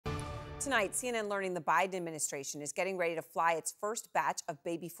Tonight, CNN learning the Biden administration is getting ready to fly its first batch of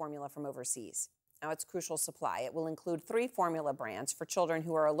baby formula from overseas. Now, it's crucial supply. It will include 3 formula brands for children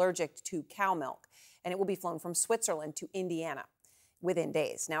who are allergic to cow milk, and it will be flown from Switzerland to Indiana within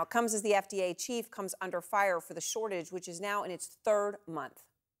days. Now, it comes as the FDA chief comes under fire for the shortage, which is now in its 3rd month.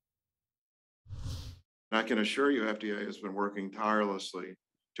 I can assure you FDA has been working tirelessly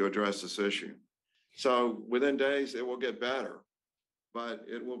to address this issue. So within days, it will get better, but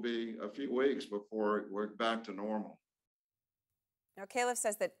it will be a few weeks before we're back to normal. Now, Caleb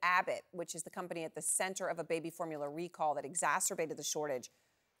says that Abbott, which is the company at the center of a baby formula recall that exacerbated the shortage,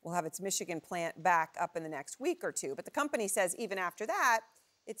 will have its Michigan plant back up in the next week or two. But the company says even after that,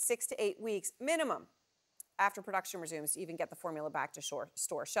 it's 6 to 8 weeks minimum after production resumes to even get the formula back to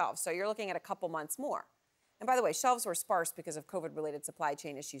store shelves. So you're looking at a couple months more. And by the way, shelves were sparse because of COVID-related supply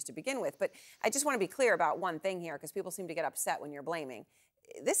chain issues to begin with. But I just want to be clear about one thing here, because people seem to get upset when you're blaming.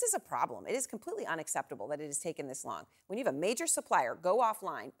 This is a problem. It is completely unacceptable that it has taken this long. When you have a major supplier go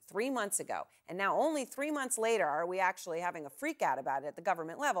offline 3 months ago, and now only 3 months later are we actually having a freak out about it at the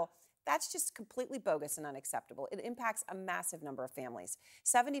government level, that's just completely bogus and unacceptable. It impacts a massive number of families.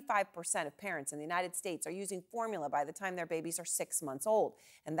 75% of parents in the United States are using formula by the time their babies are 6 months old.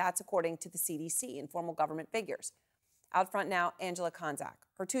 And that's according to the CDC and formal government figures. Out front now, Angela Konczak.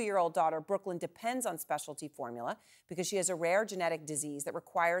 Her 2-year-old daughter, Brooklyn, depends on specialty formula because she has a rare genetic disease that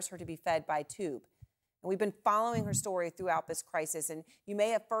requires her to be fed by tube. And we've been following her story throughout this crisis. And you may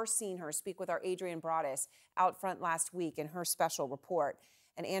have first seen her speak with our Adrienne Broadus out front last week in her special report.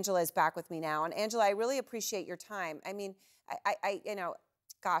 And Angela is back with me now. And Angela, I really appreciate your time. I mean,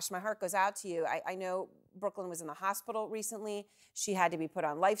 gosh, my heart goes out to you. I know Brooklyn was in the hospital recently. She had to be put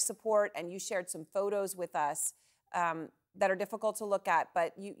on life support. And you shared some photos with us that are difficult to look at.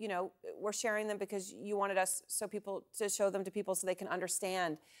 But, you know, we're sharing them because you wanted us to show them to people so they can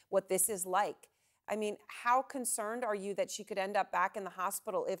understand what this is like. I mean, how concerned are you that she could end up back in the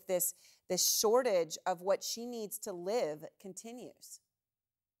hospital if this shortage of what she needs to live continues?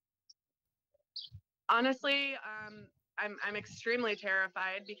 Honestly, I'm extremely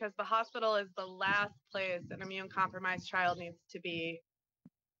terrified because the hospital is the last place an immune-compromised child needs to be.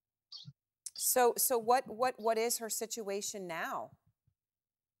 So what is her situation now?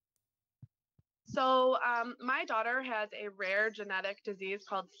 So my daughter has a rare genetic disease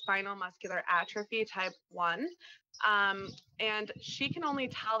called spinal muscular atrophy type 1. And she can only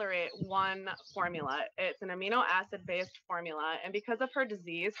tolerate one formula. It's an amino acid based formula. And because of her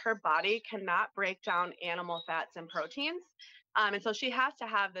disease, her body cannot break down animal fats and proteins. And so she has to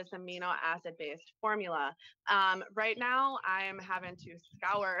have this amino acid based formula. Right now, I am having to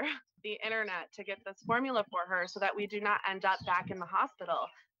scour the internet to get this formula for her so that we do not end up back in the hospital.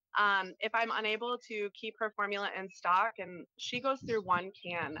 If I'm unable to keep her formula in stock, and she goes through 1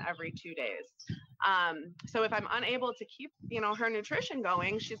 can every 2 days. So if I'm unable to keep, her nutrition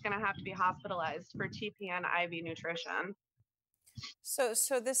going, she's going to have to be hospitalized for TPN IV nutrition. So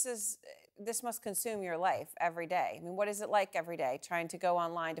this must consume your life every day. I mean, what is it like every day trying to go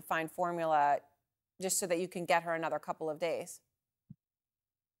online to find formula just so that you can get her another couple of days?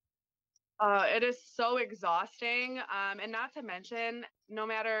 It is so exhausting. And not to mention, no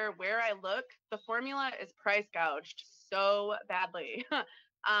matter where I look, the formula is price gouged so badly.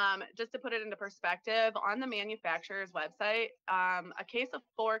 Just to put it into perspective, on the manufacturer's website, a case of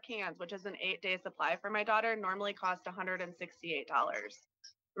 4 cans, which is an 8-day supply for my daughter, normally costs $168.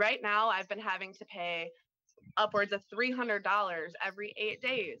 Right now, I've been having to pay upwards of $300 every 8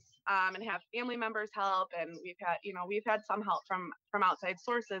 days, and have family members help, and we've had some help from outside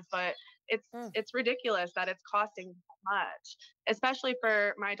sources, but it's ridiculous that it's costing so much, especially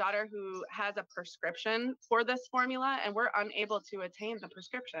for my daughter who has a prescription for this formula, and we're unable to attain the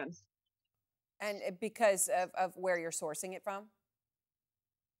prescription. And because of where you're sourcing it from?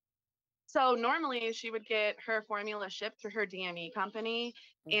 So normally she would get her formula shipped through her DME company,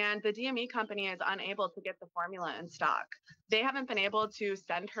 and the DME company is unable to get the formula in stock. They haven't been able to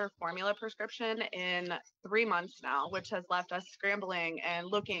send her formula prescription in 3 months now, which has left us scrambling and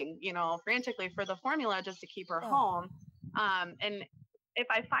looking, frantically for the formula just to keep her home. And if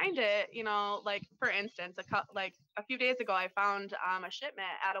I find it, like for instance, a few days ago, I found a shipment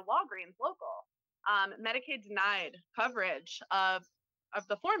at a Walgreens local. Medicaid denied coverage of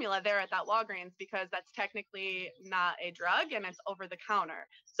the formula there at that Walgreens because that's technically not a drug and it's over the counter.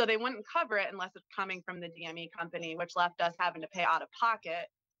 So they wouldn't cover it unless it's coming from the DME company, which left us having to pay out of pocket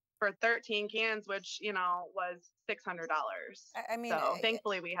for 13 cans, which, was $600. I mean, so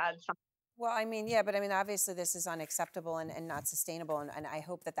thankfully we had some. Well, I mean, yeah, but I mean, obviously this is unacceptable and not sustainable. And I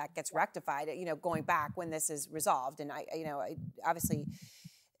hope that gets rectified, going back when this is resolved. And I obviously,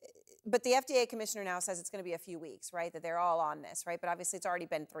 But the FDA commissioner now says it's going to be a few weeks, right? That they're all on this, right? But obviously it's already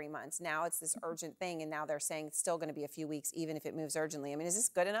been 3 months. Now it's this urgent thing, and now they're saying it's still going to be a few weeks, even if it moves urgently. I mean, is this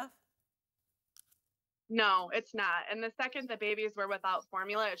good enough? No, it's not. And the second the babies were without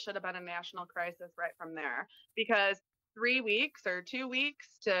formula, it should have been a national crisis right from there, because 3 weeks or 2 weeks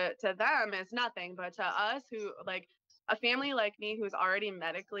to them is nothing, but to us who like a family like me who's already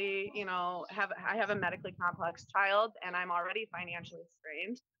medically, I have a medically complex child and I'm already financially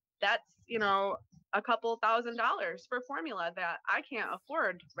strained. That's, a couple $1,000s for formula that I can't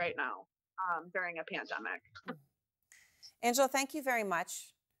afford right now during a pandemic. Angela, thank you very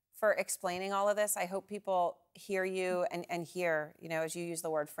much for explaining all of this. I hope people hear you and hear, as you use the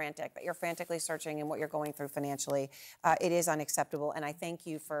word frantic, that you're frantically searching and what you're going through financially. It is unacceptable. And I thank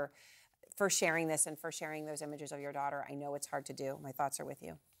you for sharing this and for sharing those images of your daughter. I know it's hard to do. My thoughts are with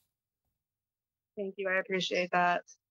you. Thank you. I appreciate that.